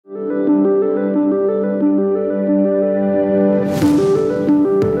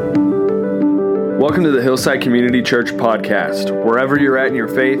Welcome to the Hillside Community Church podcast. Wherever you're at in your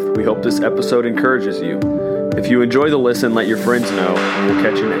faith, we hope this episode encourages you. If you enjoy the listen, let your friends know, and we'll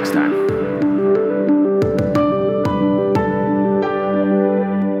catch you next time.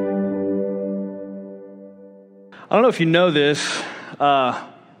 I don't know if you know this.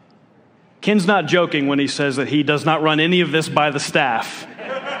 Ken's not joking when he says that he does not run any of this by the staff.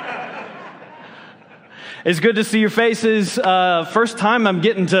 It's good to see your faces. First time I'm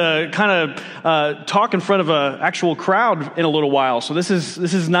getting to kind of talk in front of an actual crowd in a little while. So this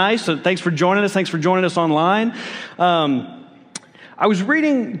is nice. So thanks for joining us. Thanks for joining us online. I was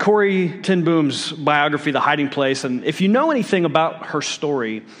reading Corrie ten Boom's biography, The Hiding Place, and if you know anything about her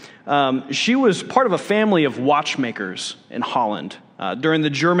story, she was part of a family of watchmakers in Holland during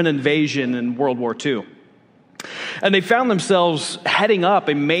the German invasion in World War II. And they found themselves heading up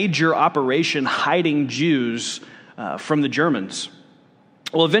a major operation hiding Jews from the Germans.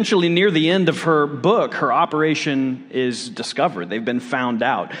 Well, eventually, near the end of her book, her operation is discovered. They've been found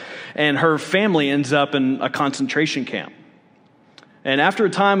out. And her family ends up in a concentration camp. And after a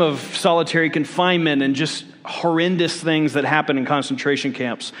time of solitary confinement and just horrendous things that happen in concentration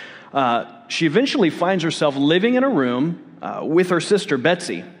camps, she eventually finds herself living in a room with her sister,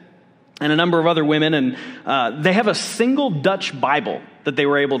 Betsy, and a number of other women, and they have a single Dutch Bible that they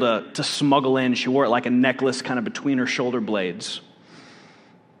were able to smuggle in. She wore it like a necklace kind of between her shoulder blades.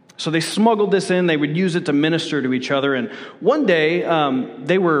 So they smuggled this in. They would use it to minister to each other, and one day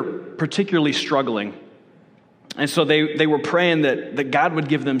they were particularly struggling, and so they were praying that God would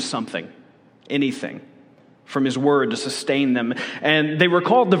give them something, anything, from His Word to sustain them. And they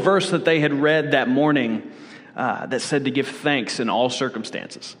recalled the verse that they had read that morning that said to give thanks in all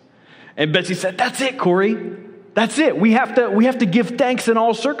circumstances. And Betsy said, "That's it, Corrie. That's it. We have to give thanks in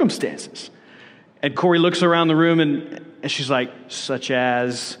all circumstances." And Corrie looks around the room and she's like, "Such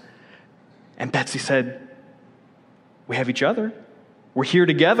as?" And Betsy said, "We have each other. We're here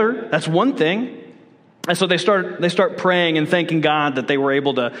together. That's one thing." And so they start praying and thanking God that they were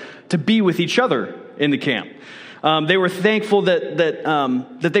able to be with each other in the camp. They were thankful that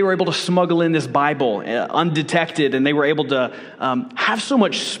they were able to smuggle in this Bible undetected, and they were able to have so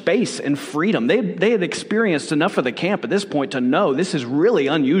much space and freedom. They had experienced enough of the camp at this point to know this is really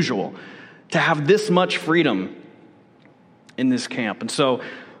unusual to have this much freedom in this camp. And so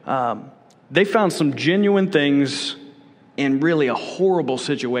they found some genuine things in really a horrible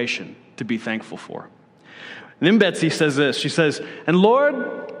situation to be thankful for. And then Betsy says this. She says, "And Lord,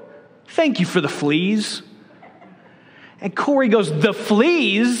 thank you for the fleas." And Corrie goes, "The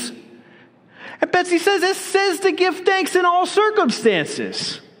fleas?" And Betsy says, "It says to give thanks in all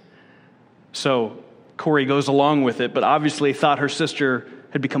circumstances." So Corrie goes along with it, but obviously thought her sister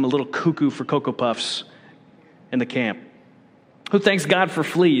had become a little cuckoo for Cocoa Puffs in the camp. Who thanks God for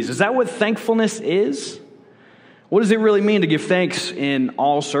fleas? Is that what thankfulness is? What does it really mean to give thanks in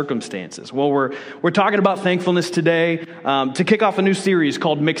all circumstances? Well, we're talking about thankfulness today to kick off a new series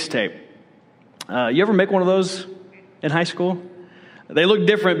called Mixtape. You ever make one of those in high school? They look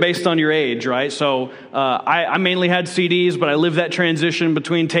different based on your age, right? So I mainly had CDs, but I lived that transition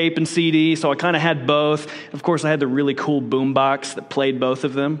between tape and CD, so I kind of had both. Of course, I had the really cool boombox that played both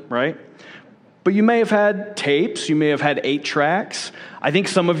of them, right? But you may have had tapes. You may have had 8 tracks. I think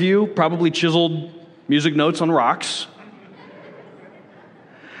some of you probably chiseled music notes on rocks.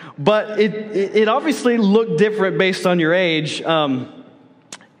 But it obviously looked different based on your age.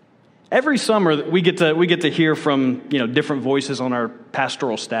 Every summer we get to hear from different voices on our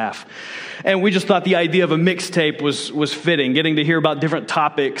pastoral staff, and we just thought the idea of a mixtape was fitting, getting to hear about different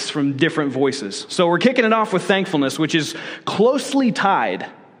topics from different voices. So we're kicking it off with thankfulness, which is closely tied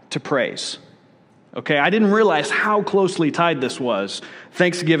to praise. Okay, I didn't realize how closely tied this was,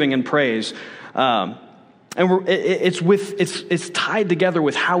 thanksgiving and praise, and it's tied together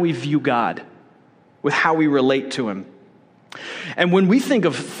with how we view God, with how we relate to Him. And when we think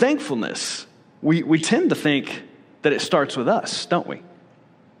of thankfulness, we tend to think that it starts with us, don't we?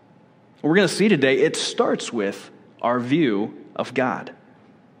 We're going to see today it starts with our view of God.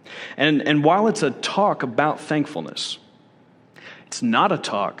 And while it's a talk about thankfulness, it's not a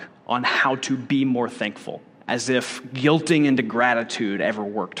talk on how to be more thankful, as if guilting into gratitude ever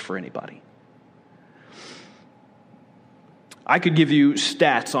worked for anybody. I could give you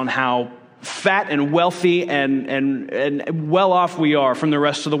stats on how fat and wealthy and well off we are from the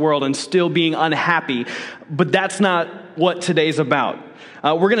rest of the world and still being unhappy, but that's not what today's about.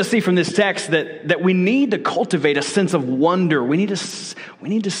 We're going to see from this text that we need to cultivate a sense of wonder. We need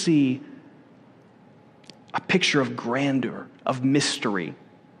to see a picture of grandeur, of mystery,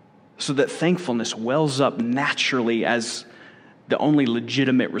 so that thankfulness wells up naturally as the only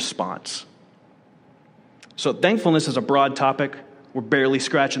legitimate response. So thankfulness is a broad topic. We're barely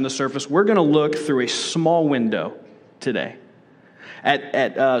scratching the surface. We're going to look through a small window today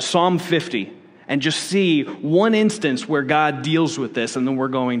at Psalm 50 and just see one instance where God deals with this, and then we're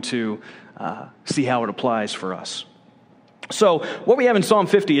going to see how it applies for us. So what we have in Psalm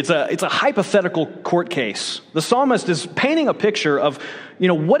 50, it's a hypothetical court case. The psalmist is painting a picture of,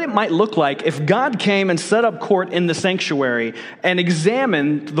 what it might look like if God came and set up court in the sanctuary and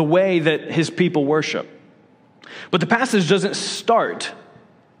examined the way that his people worship. But the passage doesn't start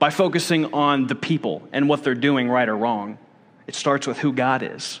by focusing on the people and what they're doing right or wrong. It starts with who God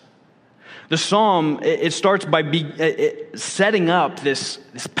is. The psalm, it starts by setting up this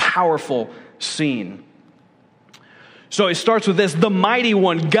powerful scene. So it starts with this: the mighty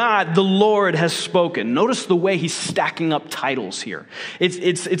one, God, the Lord, has spoken. Notice the way he's stacking up titles here.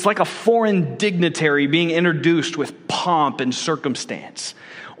 It's like a foreign dignitary being introduced with pomp and circumstance.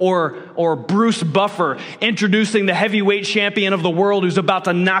 Or Bruce Buffer introducing the heavyweight champion of the world who's about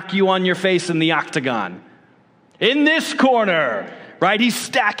to knock you on your face in the octagon. In this corner, right? He's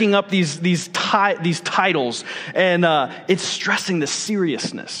stacking up these titles, and it's stressing the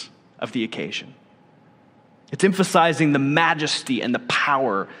seriousness of the occasion. It's emphasizing the majesty and the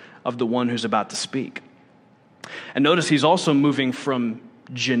power of the one who's about to speak. And notice he's also moving from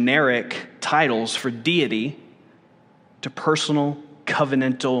generic titles for deity to personal,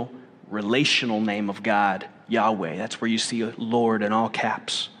 covenantal, relational name of God, Yahweh. That's where you see Lord in all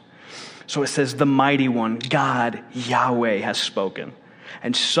caps. So it says, the mighty one, God, Yahweh, has spoken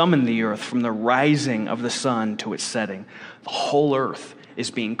and summoned the earth from the rising of the sun to its setting. The whole earth is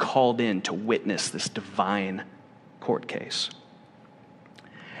being called in to witness this divine court case.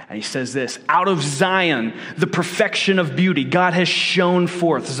 And he says this: out of Zion, the perfection of beauty, God has shone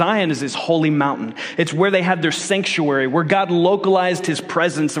forth. Zion is his holy mountain. It's where they had their sanctuary, where God localized his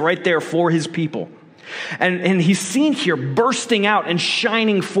presence right there for his people. And he's seen here bursting out and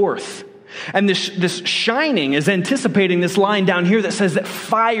shining forth. And this shining is anticipating this line down here that says that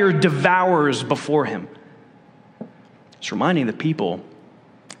fire devours before him. It's reminding the people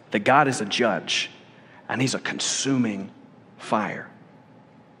that God is a judge and he's a consuming fire.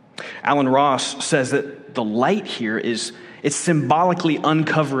 Alan Ross says that the light here it's symbolically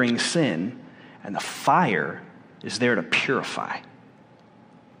uncovering sin, and the fire is there to purify.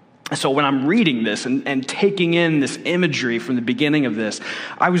 So when I'm reading this and taking in this imagery from the beginning of this,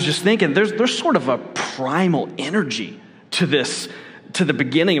 I was just thinking there's sort of a primal energy to the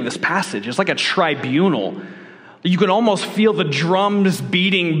beginning of this passage. It's like a tribunal. You can almost feel the drums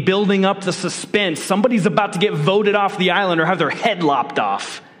beating, building up the suspense. Somebody's about to get voted off the island or have their head lopped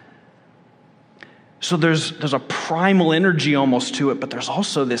off. So there's a primal energy almost to it, but there's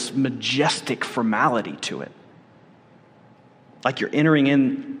also this majestic formality to it. Like you're entering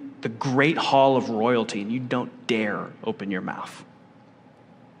in the great hall of royalty and you don't dare open your mouth.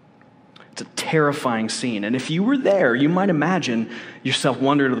 It's a terrifying scene. And if you were there, you might imagine yourself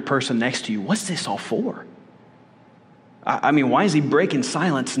wondering to the person next to you, what's this all for? I mean, why is he breaking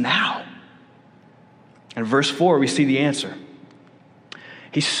silence now? In verse 4, we see the answer.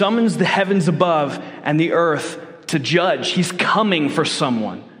 He summons the heavens above and the earth to judge. He's coming for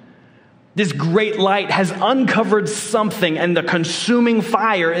someone. This great light has uncovered something, and the consuming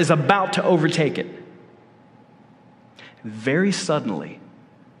fire is about to overtake it. Very suddenly,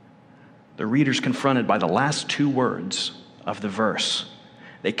 the reader's confronted by the last two words of the verse.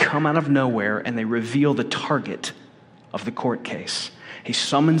 They come out of nowhere, and they reveal the target of the court case. He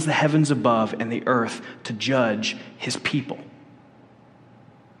summons the heavens above and the earth to judge his people.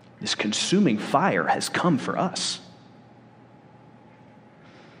 This consuming fire has come for us.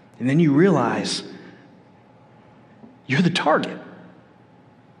 And then you realize you're the target.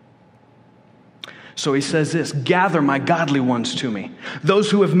 So he says this: gather my godly ones to me,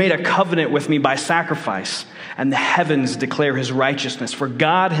 those who have made a covenant with me by sacrifice, and the heavens declare his righteousness, for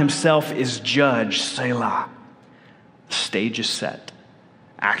God himself is judge, Selah. The stage is set.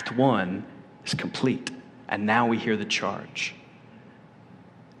 Act 1 is complete. And now we hear the charge.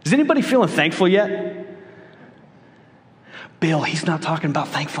 Is anybody feeling thankful yet? Bill, he's not talking about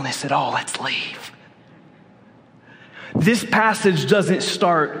thankfulness at all. Let's leave. This passage doesn't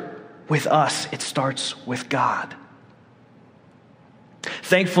start with us. It starts with God.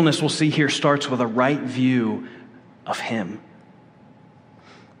 Thankfulness, we'll see here, starts with a right view of him.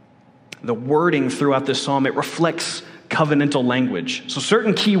 The wording throughout this psalm, it reflects covenantal language. So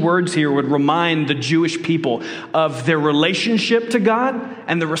certain key words here would remind the Jewish people of their relationship to God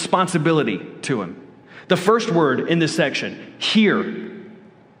and the responsibility to him. The first word in this section, hear,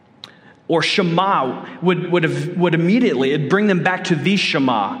 or Shema, would immediately, it'd bring them back to the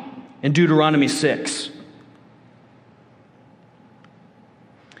Shema in Deuteronomy 6.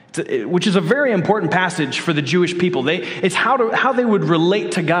 which is a very important passage for the Jewish people. It's how they would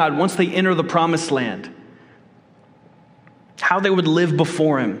relate to God once they enter the promised land, how they would live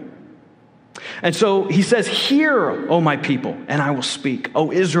before him. And so he says, "Hear, O my people, and I will speak.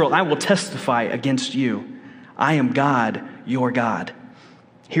 O Israel, I will testify against you. I am God, your God."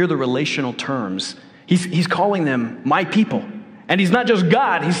 Hear the relational terms. He's calling them my people. And he's not just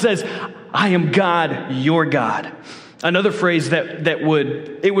God. He says, "I am God, your God." Another phrase that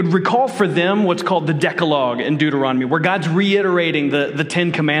would recall for them what's called the Decalogue in Deuteronomy, where God's reiterating the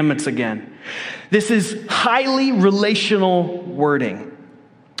Ten Commandments again. This is highly relational wording.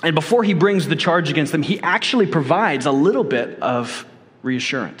 And before he brings the charge against them, he actually provides a little bit of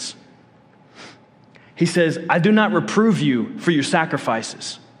reassurance. He says, "I do not reprove you for your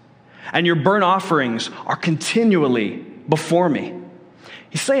sacrifices, and your burnt offerings are continually before me."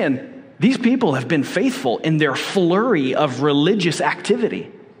 He's saying, these people have been faithful in their flurry of religious activity.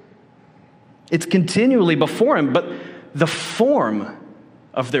 It's continually before him, but the form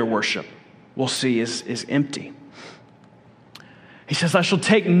of their worship, we'll see, is empty. He says, "I shall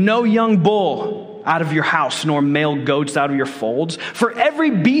take no young bull out of your house, nor male goats out of your folds. For every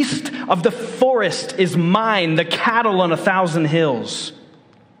beast of the forest is mine, the cattle on 1,000 hills.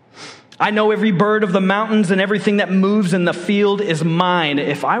 I know every bird of the mountains, and everything that moves in the field is mine.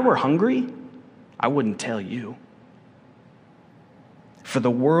 If I were hungry, I wouldn't tell you. For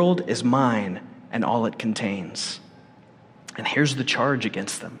the world is mine and all it contains." And here's the charge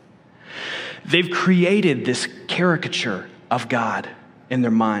against them. They've created this caricature of God in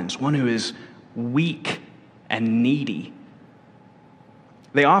their minds, one who is weak and needy.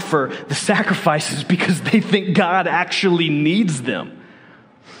 They offer the sacrifices because they think God actually needs them.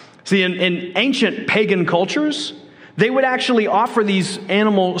 See, in ancient pagan cultures, they would actually offer these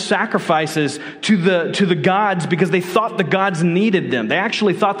animal sacrifices to the gods because they thought the gods needed them. They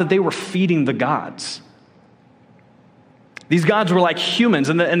actually thought that they were feeding the gods. These gods were like humans,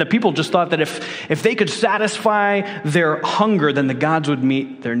 and the people just thought that if they could satisfy their hunger, then the gods would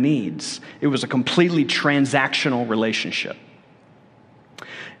meet their needs. It was a completely transactional relationship.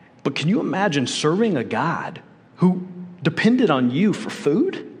 But can you imagine serving a God who depended on you for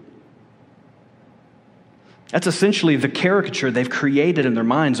food? That's essentially the caricature they've created in their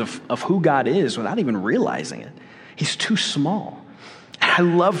minds of who God is without even realizing it. He's too small. And I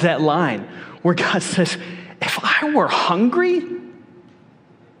love that line where God says, if I were hungry,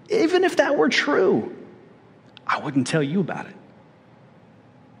 even if that were true, I wouldn't tell you about it.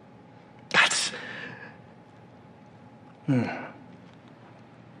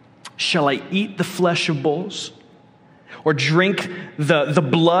 Shall I eat the flesh of bulls or drink the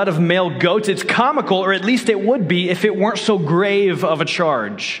blood of male goats? It's comical, or at least it would be if it weren't so grave of a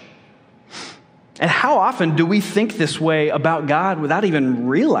charge. And how often do we think this way about God without even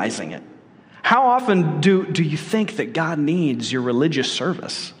realizing it? How often do you think that God needs your religious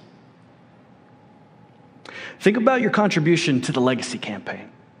service? Think about your contribution to the Legacy campaign.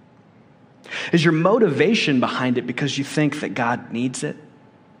 Is your motivation behind it because you think that God needs it?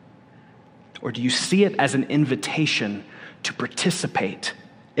 Or do you see it as an invitation to participate?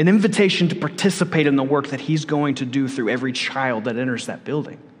 An invitation to participate in the work that he's going to do through every child that enters that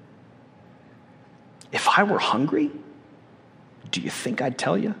building. If I were hungry, do you think I'd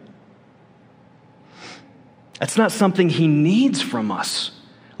tell you? That's not something he needs from us.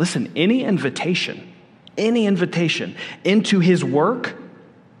 Listen, any invitation into his work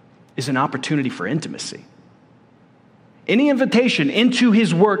is an opportunity for intimacy. Any invitation into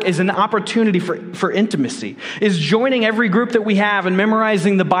his work is an opportunity for intimacy. Is joining every group that we have and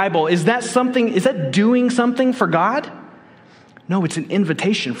memorizing the Bible, is that doing something for God? No, it's an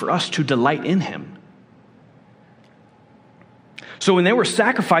invitation for us to delight in him. So when they were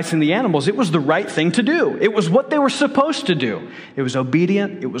sacrificing the animals, it was the right thing to do. It was what they were supposed to do. It was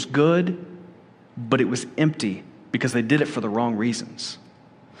obedient, it was good, but it was empty because they did it for the wrong reasons.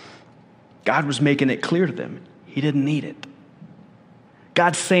 God was making it clear to them. He didn't need it.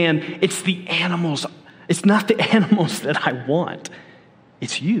 God's saying, it's the animals. It's not the animals that I want.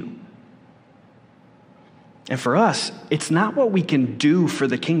 It's you. And for us, it's not what we can do for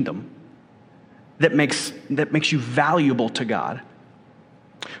the kingdom that makes you valuable to God.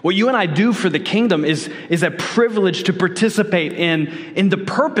 What you and I do for the kingdom is a privilege to participate in the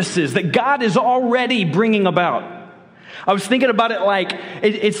purposes that God is already bringing about. I was thinking about it like,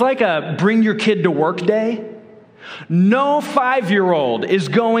 it's like a bring your kid to work day. No 5-year-old is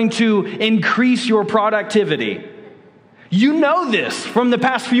going to increase your productivity. You know this from the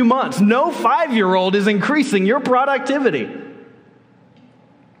past few months. No 5-year-old is increasing your productivity.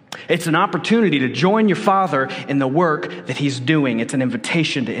 It's an opportunity to join your Father in the work that he's doing. It's an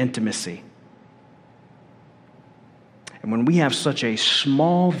invitation to intimacy. And when we have such a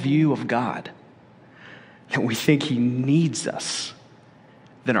small view of God that we think he needs us,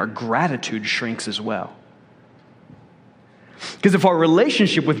 then our gratitude shrinks as well. Because if our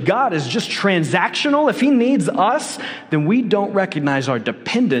relationship with God is just transactional, if he needs us, then we don't recognize our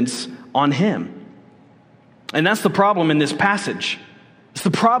dependence on him. And that's the problem in this passage. It's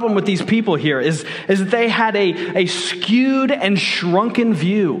the problem with these people here is that they had a skewed and shrunken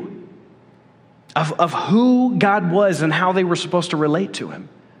view of who God was and how they were supposed to relate to him.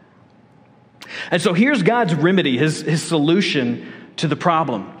 And so here's God's remedy, his solution to the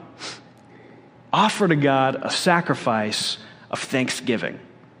problem. Offer to God a sacrifice of thanksgiving.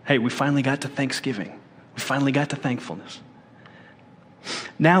 Hey, we finally got to Thanksgiving. We finally got to thankfulness.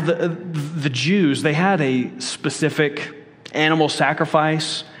 Now, the Jews, they had a specific animal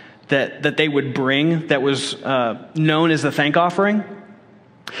sacrifice that they would bring that was known as the thank offering.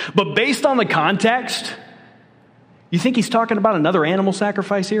 But based on the context, you think he's talking about another animal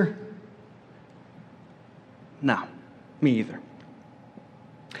sacrifice here? No, me either.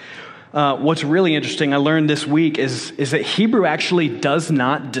 What's really interesting, I learned this week, is that Hebrew actually does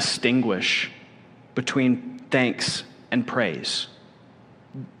not distinguish between thanks and praise.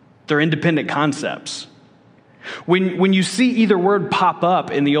 They're independent concepts. When you see either word pop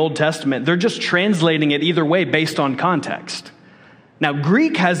up in the Old Testament, they're just translating it either way based on context. Now,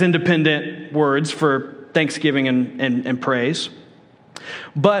 Greek has independent words for thanksgiving and praise.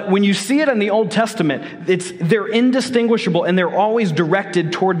 But when you see it in the Old Testament, they're indistinguishable and they're always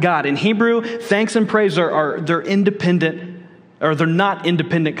directed toward God. In Hebrew, thanks and praise they're independent, or they're not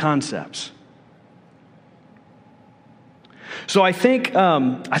independent concepts. So I think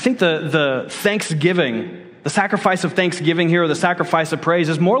the thanksgiving, the sacrifice of thanksgiving here, or the sacrifice of praise,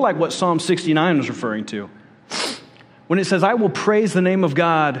 is more like what Psalm 69 was referring to. When it says, I will praise the name of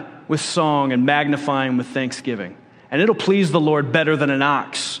God with song and magnify him with thanksgiving. And it'll please the Lord better than an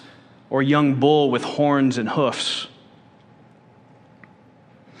ox or a young bull with horns and hoofs.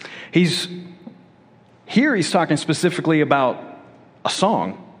 He's talking specifically about a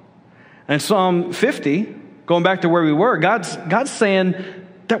song. And in Psalm 50, going back to where we were, God's saying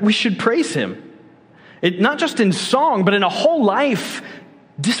that we should praise him. Not just in song, but in a whole life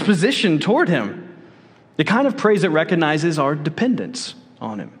disposition toward him. The kind of praise that recognizes our dependence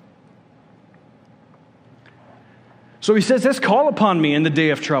on him. So he says this, call upon me in the day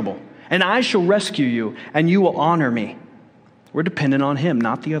of trouble, and I shall rescue you, and you will honor me. We're dependent on him,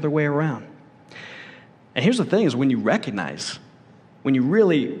 not the other way around. And here's the thing is when you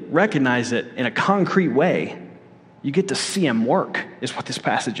really recognize it in a concrete way, you get to see him work, is what this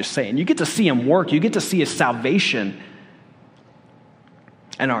passage is saying. You get to see him work. You get to see his salvation.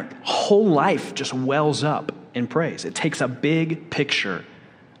 And our whole life just wells up in praise. It takes a big picture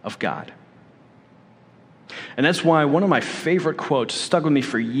of God. And that's why one of my favorite quotes stuck with me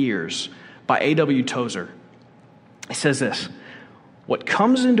for years by A.W. Tozer. He says this, what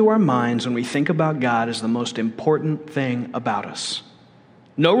comes into our minds when we think about God is the most important thing about us.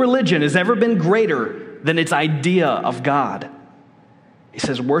 No religion has ever been greater than its idea of God. He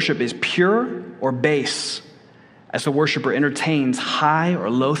says worship is pure or base as the worshiper entertains high or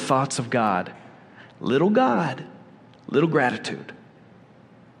low thoughts of God. Little God, little gratitude.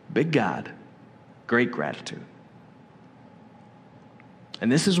 Big God, great gratitude.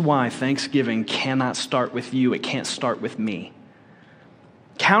 And this is why Thanksgiving cannot start with you. It can't start with me.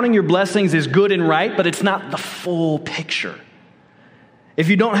 Counting your blessings is good and right, but it's not the full picture. If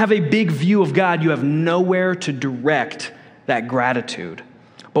you don't have a big view of God, you have nowhere to direct that gratitude.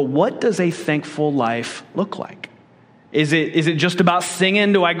 But what does a thankful life look like? Is it just about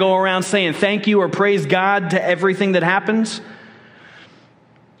singing? Do I go around saying thank you or praise God to everything that happens?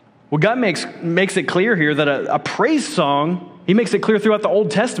 Well, God makes it clear here that a praise song, he makes it clear throughout the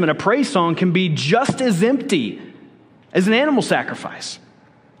Old Testament, a praise song can be just as empty as an animal sacrifice.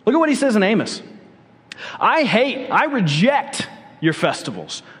 Look at what he says in Amos. I reject your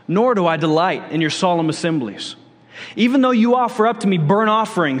festivals, nor do I delight in your solemn assemblies. Even though you offer up to me burnt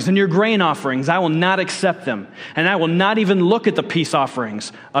offerings and your grain offerings, I will not accept them, and I will not even look at the peace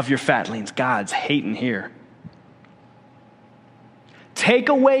offerings of your fatlings. God's hating here. Take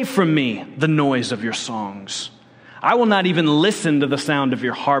away from me the noise of your songs. I will not even listen to the sound of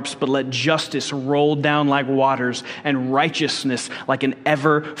your harps, but let justice roll down like waters and righteousness like an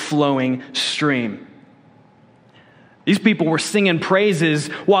ever-flowing stream. These people were singing praises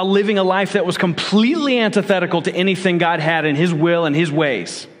while living a life that was completely antithetical to anything God had in his will and his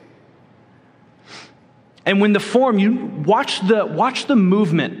ways. And when the form, you watch the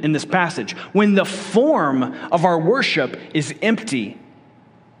movement in this passage. When the form of our worship is empty,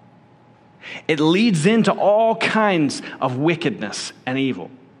 it leads into all kinds of wickedness and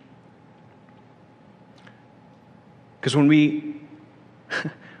evil. Because when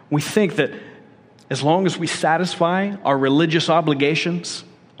we think that as long as we satisfy our religious obligations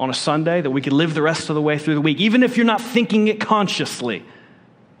on a Sunday, that we can live the rest of the way through the week, even if you're not thinking it consciously.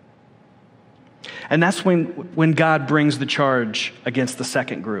 And that's when God brings the charge against the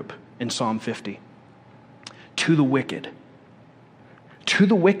second group in Psalm 50. To the wicked. To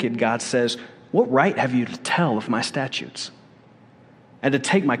the wicked, God says, what right have you to tell of my statutes and to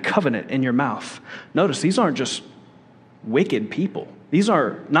take my covenant in your mouth? Notice, these aren't just wicked people. These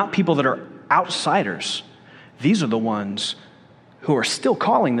are not people that are outsiders. These are the ones who are still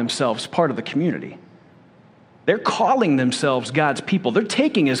calling themselves part of the community. They're calling themselves God's people. They're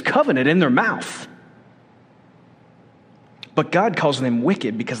taking his covenant in their mouth. But God calls them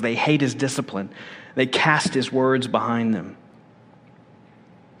wicked because they hate his discipline. They cast his words behind them.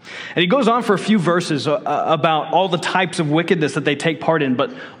 And he goes on for a few verses about all the types of wickedness that they take part in.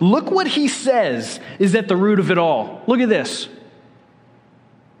 But look what he says is at the root of it all. Look at this.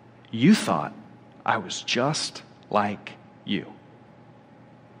 You thought I was just like you.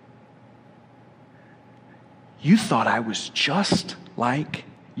 You thought I was just like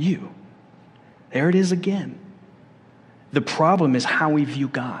you. There it is again. The problem is how we view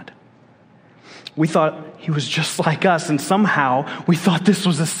God. We thought he was just like us, and somehow we thought this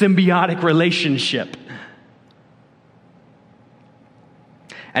was a symbiotic relationship.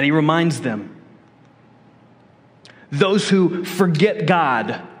 And he reminds them, those who forget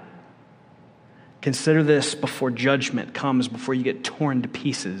God, consider this before judgment comes, before you get torn to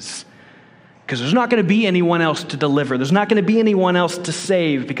pieces. Because there's not going to be anyone else to deliver. There's not going to be anyone else to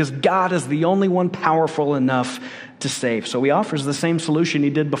save, because God is the only one powerful enough to save. So he offers the same solution he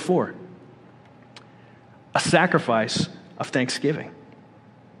did before. A sacrifice of thanksgiving.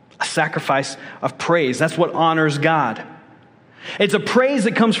 A sacrifice of praise. That's what honors God. It's a praise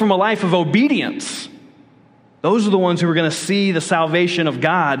that comes from a life of obedience. Those are the ones who are going to see the salvation of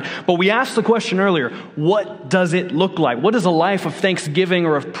God. But we asked the question earlier, what does it look like? What does a life of thanksgiving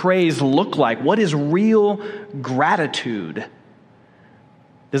or of praise look like? What is real gratitude?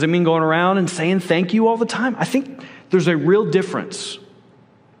 Does it mean going around and saying thank you all the time? I think there's a real difference.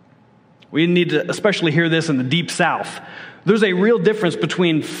 We need to especially hear this in the Deep South. There's a real difference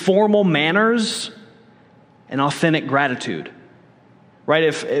between formal manners and authentic gratitude. Right?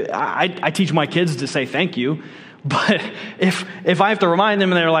 If I teach my kids to say thank you, but if I have to remind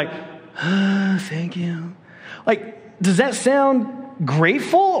them and they're like, thank you. Like, does that sound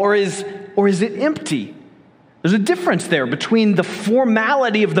grateful or is it empty? There's a difference there between the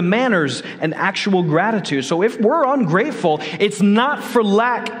formality of the manners and actual gratitude. So if we're ungrateful, it's not for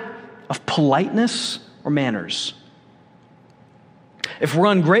lack of politeness or manners. If we're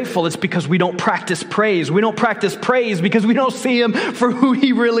ungrateful, it's because we don't practice praise. We don't practice praise because we don't see him for who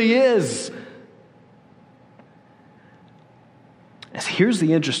he really is. Here's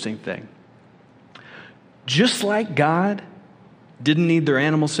the interesting thing. Just like God didn't need their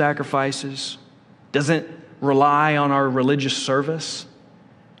animal sacrifices, doesn't rely on our religious service,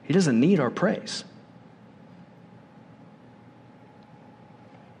 he doesn't need our praise.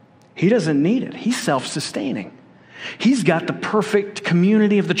 He doesn't need it. He's self-sustaining. He's got the perfect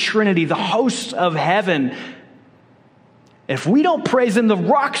community of the Trinity, the hosts of heaven. If we don't praise him, the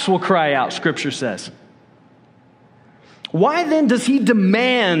rocks will cry out, Scripture says. Why then does he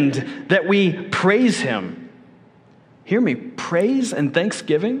demand that we praise him? Hear me, praise and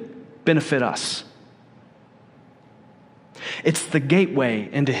thanksgiving benefit us. It's the gateway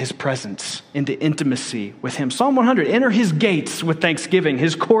into his presence, into intimacy with him. Psalm 100, enter his gates with thanksgiving,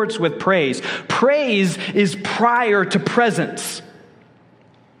 his courts with praise. Praise is prior to presence.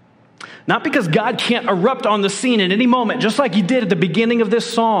 Not because God can't erupt on the scene at any moment, just like he did at the beginning of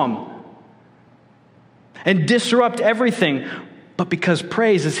this psalm, and disrupt everything, but because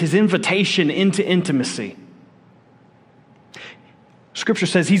praise is his invitation into intimacy. Scripture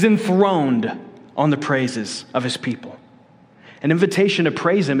says he's enthroned on the praises of his people. An invitation to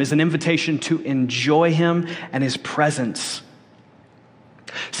praise him is an invitation to enjoy him and his presence.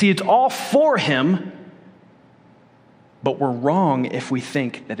 See, it's all for him, but we're wrong if we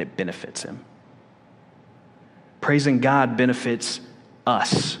think that it benefits him. Praising God benefits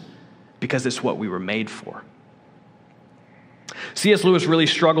us because it's what we were made for. C.S. Lewis really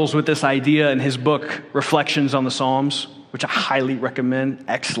struggles with this idea in his book, Reflections on the Psalms, which I highly recommend.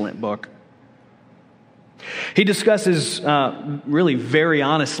 Excellent book. He discusses really very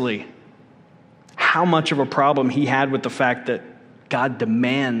honestly how much of a problem he had with the fact that God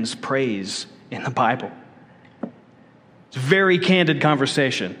demands praise in the Bible. It's a very candid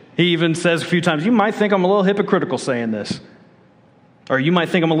conversation. He even says a few times, you might think I'm a little hypocritical saying this, or you might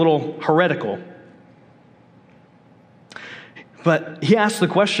think I'm a little heretical. But he asks the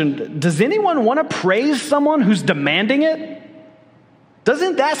question, does anyone want to praise someone who's demanding it?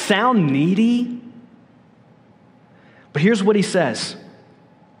 Doesn't that sound needy? But here's what he says.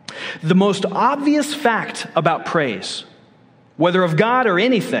 The most obvious fact about praise, whether of God or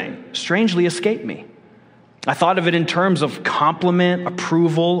anything, strangely escaped me. I thought of it in terms of compliment,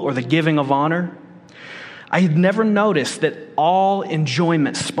 approval, or the giving of honor. I had never noticed that all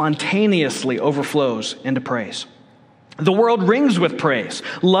enjoyment spontaneously overflows into praise. The world rings with praise.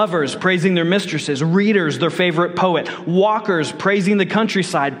 Lovers praising their mistresses, readers their favorite poet, walkers praising the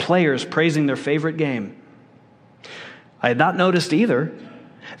countryside, players praising their favorite game. I had not noticed either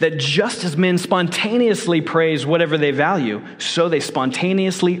that just as men spontaneously praise whatever they value, so they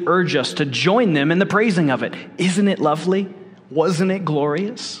spontaneously urge us to join them in the praising of it. Isn't it lovely? Wasn't it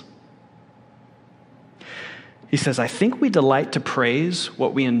glorious? He says, I think we delight to praise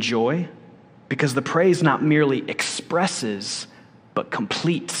what we enjoy because the praise not merely expresses, but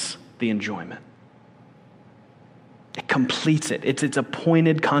completes the enjoyment. It completes it. It's a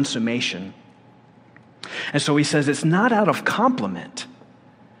pointed consummation. And so he says it's not out of compliment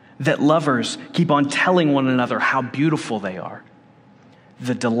that lovers keep on telling one another how beautiful they are.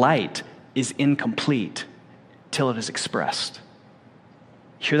 The delight is incomplete till it is expressed.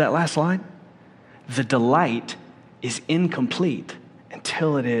 Hear that last line? The delight is incomplete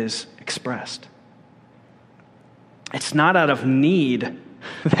until it is expressed. It's not out of need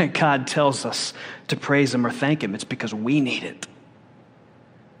that God tells us to praise him or thank him. It's because we need it.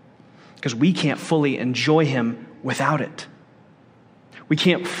 Because we can't fully enjoy him without it. We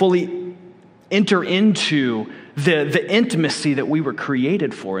can't fully enter into the intimacy that we were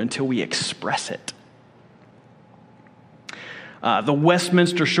created for until we express it. The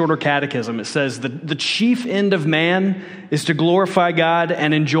Westminster Shorter Catechism, it says, the chief end of man is to glorify God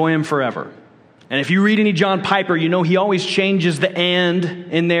and enjoy him forever. And if you read any John Piper, you know he always changes the "and"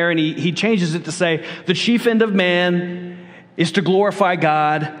 in there, and he changes it to say, the chief end of man is to glorify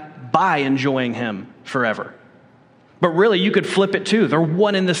God by enjoying him forever. But really, you could flip it too. They're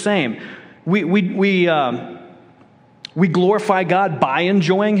one and the same. We glorify God by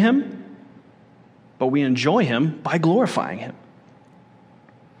enjoying him, but we enjoy him by glorifying him.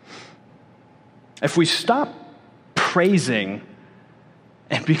 If we stop praising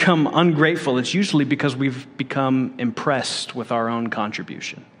and become ungrateful, it's usually because we've become impressed with our own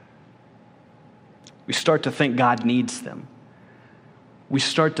contribution. We start to think God needs them. We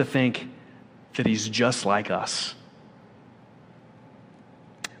start to think that he's just like us.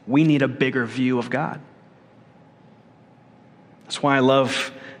 We need a bigger view of God. That's why I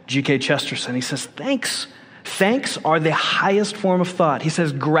love G.K. Chesterton. He says, thanks are the highest form of thought. He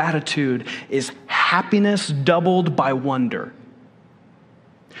says gratitude is happiness doubled by wonder.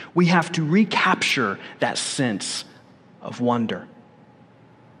 We have to recapture that sense of wonder.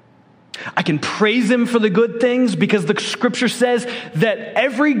 I can praise him for the good things because the scripture says that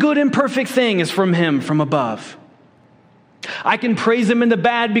every good and perfect thing is from him from above. I can praise him in the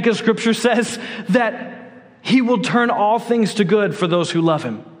bad because scripture says that he will turn all things to good for those who love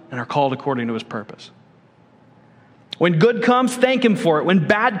him and are called according to his purpose. When good comes, thank him for it. When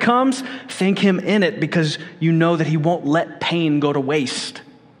bad comes, thank him in it because you know that he won't let pain go to waste.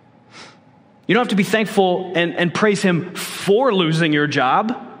 You don't have to be thankful and praise him for losing your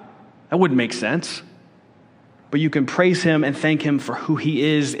job. That wouldn't make sense. But you can praise him and thank him for who he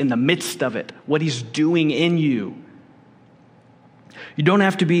is in the midst of it, what he's doing in you. You don't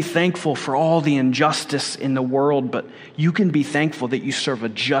have to be thankful for all the injustice in the world, but you can be thankful that you serve a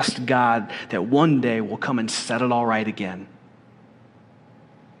just God that one day will come and set it all right again.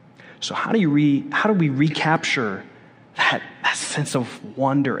 So how do we recapture that sense of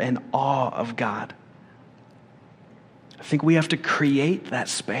wonder and awe of God? I think we have to create that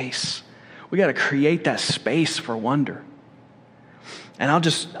space. We got to create that space for wonder. And I'll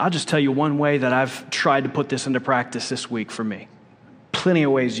just tell you one way that I've tried to put this into practice this week for me. Plenty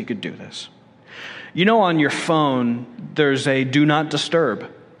of ways you could do this. You know, on your phone, there's a do not disturb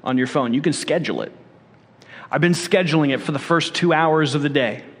on your phone. You can schedule it. I've been scheduling it for the first 2 hours of the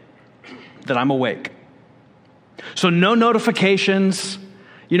day that I'm awake. So no notifications.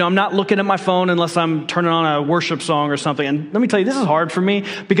 You know, I'm not looking at my phone unless I'm turning on a worship song or something. And let me tell you, this is hard for me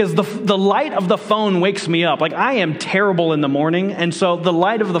because the light of the phone wakes me up. Like, I am terrible in the morning. And so the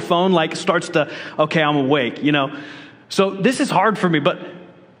light of the phone, like, starts to, okay, I'm awake, you know. So this is hard for me, but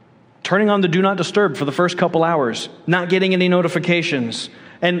turning on the do not disturb for the first couple hours, not getting any notifications.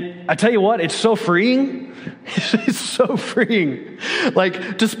 And I tell you what, it's so freeing. It's so freeing.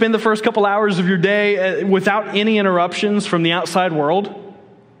 Like to spend the first couple hours of your day without any interruptions from the outside world.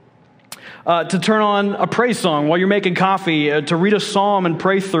 To turn on a praise song while you're making coffee, to read a psalm and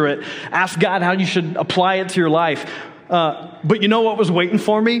pray through it. Ask God how you should apply it to your life. But you know what was waiting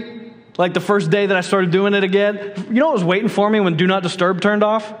for me? Like the first day that I started doing it again? You know what was waiting for me when Do Not Disturb turned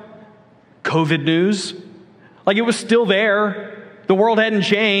off? COVID news. Like it was still there. The world hadn't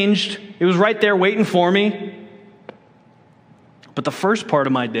changed. It was right there waiting for me. But the first part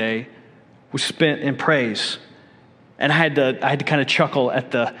of my day was spent in praise. And I had to kind of chuckle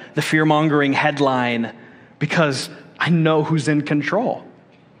at the fear-mongering headline because I know who's in control.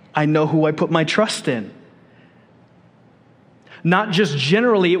 I know who I put my trust in. Not just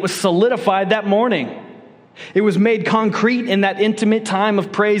generally, it was solidified that morning. It was made concrete in that intimate time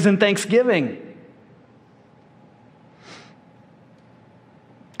of praise and thanksgiving.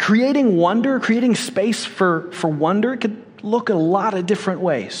 Creating wonder, creating space for wonder could look a lot of different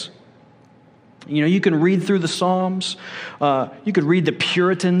ways. You know, you can read through the Psalms. You could read the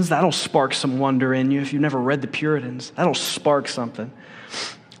Puritans. That'll spark some wonder in you. If you've never read the Puritans, that'll spark something.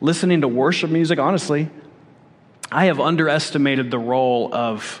 Listening to worship music, honestly, I have underestimated the role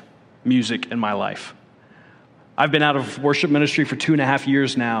of music in my life. I've been out of worship ministry for 2.5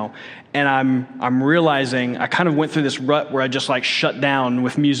 years now, and I'm realizing I kind of went through this rut where I just like shut down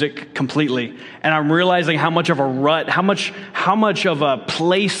with music completely, and I'm realizing how much of a rut, how much of a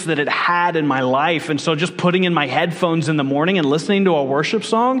place that it had in my life, and so just putting in my headphones in the morning and listening to a worship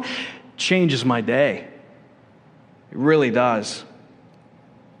song changes my day. It really does.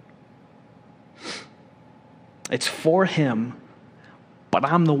 It's for Him, but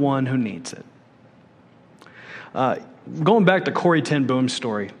I'm the one who needs it. Going back to Corrie ten Boom's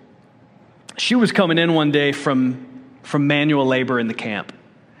story, she was coming in one day from manual labor in the camp.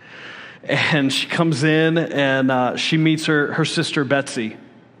 And she comes in and she meets her sister Betsy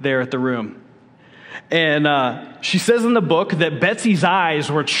there at the room. And she says in the book that Betsy's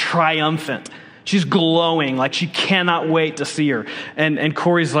eyes were triumphant. She's glowing, like she cannot wait to see her. And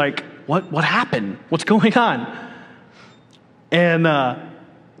Corey's like, what happened? What's going on? And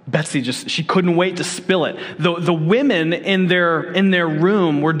Betsy she couldn't wait to spill it. The women in their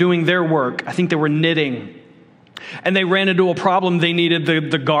room were doing their work. I think they were knitting. And they ran into a problem they needed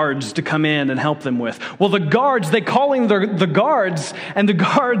the guards to come in and help them with. Well, the guards, they calling the guards, and the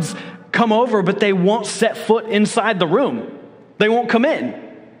guards come over, but they won't set foot inside the room. They won't come in.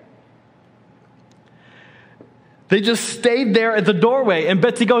 They just stayed there at the doorway. And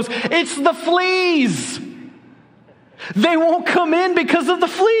Betsy goes, "It's the fleas. They won't come in because of the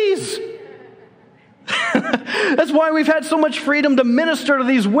fleas." That's why we've had so much freedom to minister to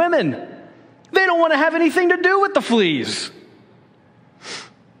these women. They don't want to have anything to do with the fleas.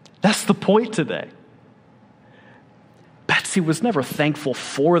 That's the point today. Betsy was never thankful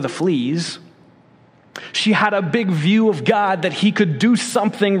for the fleas. She had a big view of God that He could do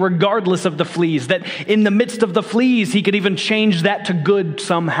something regardless of the fleas, that in the midst of the fleas, He could even change that to good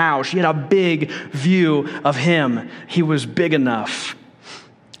somehow. She had a big view of Him. He was big enough.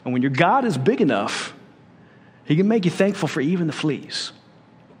 And when your God is big enough, He can make you thankful for even the fleas.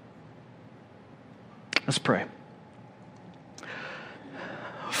 Let's pray.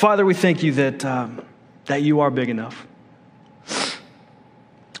 Father, we thank You that You are big enough.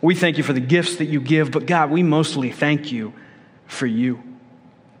 We thank You for the gifts that You give, but God, we mostly thank You for You.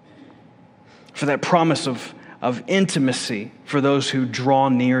 For that promise of intimacy for those who draw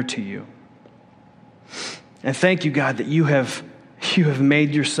near to You. And thank You, God, that You have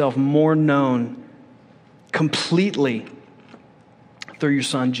made Yourself more known completely through Your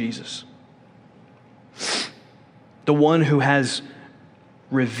Son, Jesus. The one who has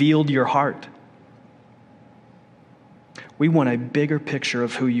revealed Your heart. We want a bigger picture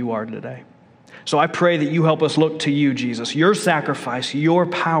of who You are today. So I pray that You help us look to You, Jesus, Your sacrifice, Your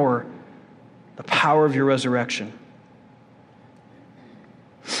power, the power of Your resurrection.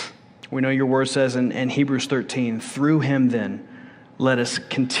 We know Your word says in Hebrews 13, through Him then, let us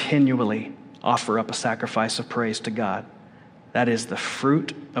continually offer up a sacrifice of praise to God. That is the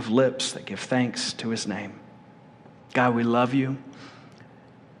fruit of lips that give thanks to His name. God, we love You.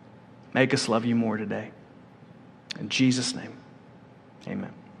 Make us love You more today. In Jesus' name,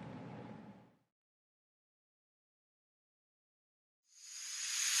 amen.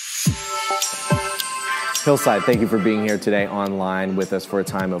 Hillside, thank you for being here today online with us for a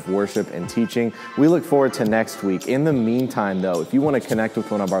time of worship and teaching. We look forward to next week. In the meantime, though, if you want to connect with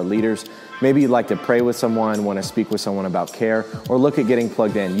one of our leaders, maybe you'd like to pray with someone, want to speak with someone about care, or look at getting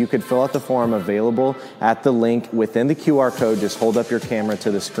plugged in, you could fill out the form available at the link within the QR code. Just hold up your camera to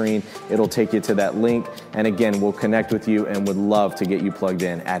the screen. It'll take you to that link. And again, we'll connect with you and would love to get you plugged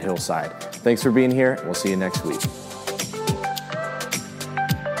in at Hillside. Thanks for being here. We'll see you next week.